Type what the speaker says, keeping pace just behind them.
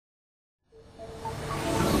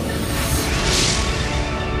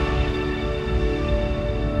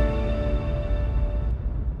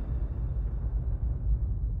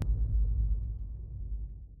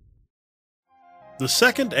The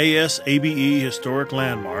second ASABE Historic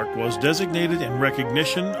Landmark was designated in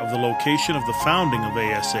recognition of the location of the founding of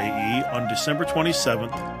ASAE on December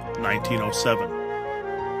 27, 1907.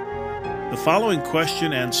 The following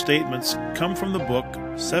question and statements come from the book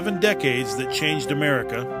 7 Decades That Changed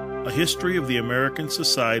America, A History of the American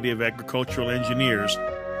Society of Agricultural Engineers,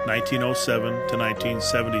 1907 to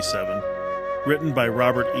 1977, written by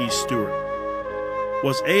Robert E. Stewart.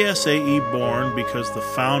 Was ASAE born because the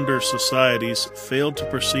founder societies failed to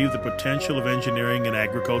perceive the potential of engineering in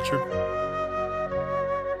agriculture?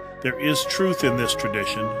 There is truth in this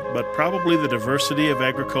tradition, but probably the diversity of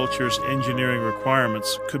agriculture's engineering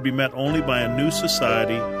requirements could be met only by a new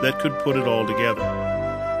society that could put it all together.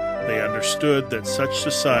 They understood that such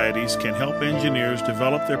societies can help engineers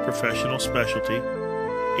develop their professional specialty,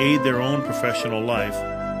 aid their own professional life,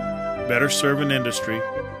 better serve an industry,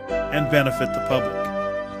 and benefit the public.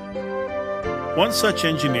 One such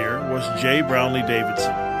engineer was J. Brownlee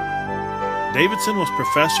Davidson. Davidson was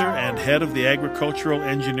professor and head of the Agricultural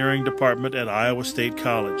Engineering Department at Iowa State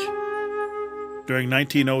College. During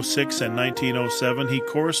 1906 and 1907, he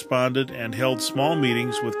corresponded and held small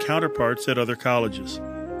meetings with counterparts at other colleges.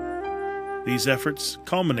 These efforts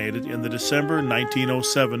culminated in the December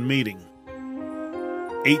 1907 meeting.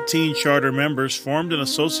 18 charter members formed an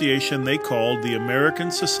association they called the American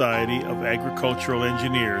Society of Agricultural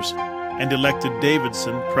Engineers and elected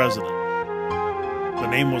Davidson president. The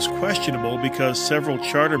name was questionable because several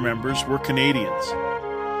charter members were Canadians.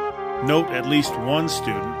 Note at least one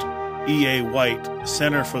student, E.A. White,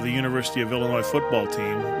 center for the University of Illinois football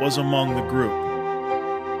team, was among the group.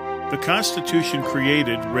 The Constitution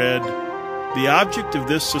created read, "The object of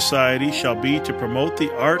this society shall be to promote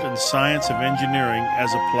the art and science of engineering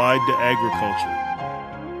as applied to agriculture."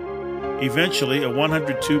 Eventually, a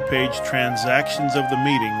 102-page transactions of the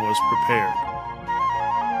meeting was prepared.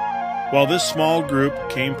 While this small group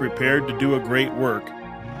came prepared to do a great work,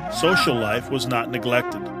 social life was not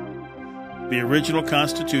neglected. The original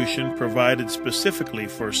Constitution provided specifically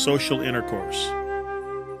for social intercourse.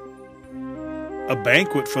 A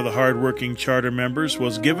banquet for the hard-working charter members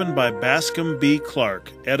was given by Bascom B.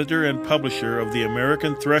 Clark, editor and publisher of the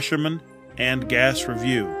American Thresherman and Gas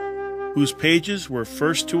Review, whose pages were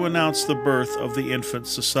first to announce the birth of the infant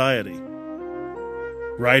society.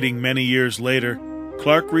 Writing many years later,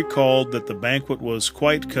 Clark recalled that the banquet was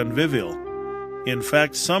quite convivial. In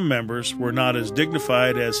fact, some members were not as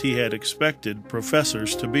dignified as he had expected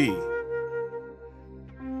professors to be.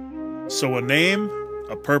 So a name,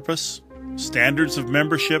 a purpose, standards of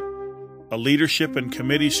membership, a leadership and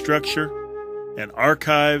committee structure, an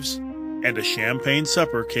archives, and a champagne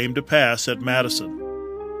supper came to pass at Madison.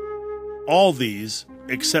 All these,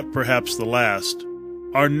 except perhaps the last,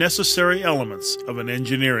 are necessary elements of an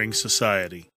engineering society.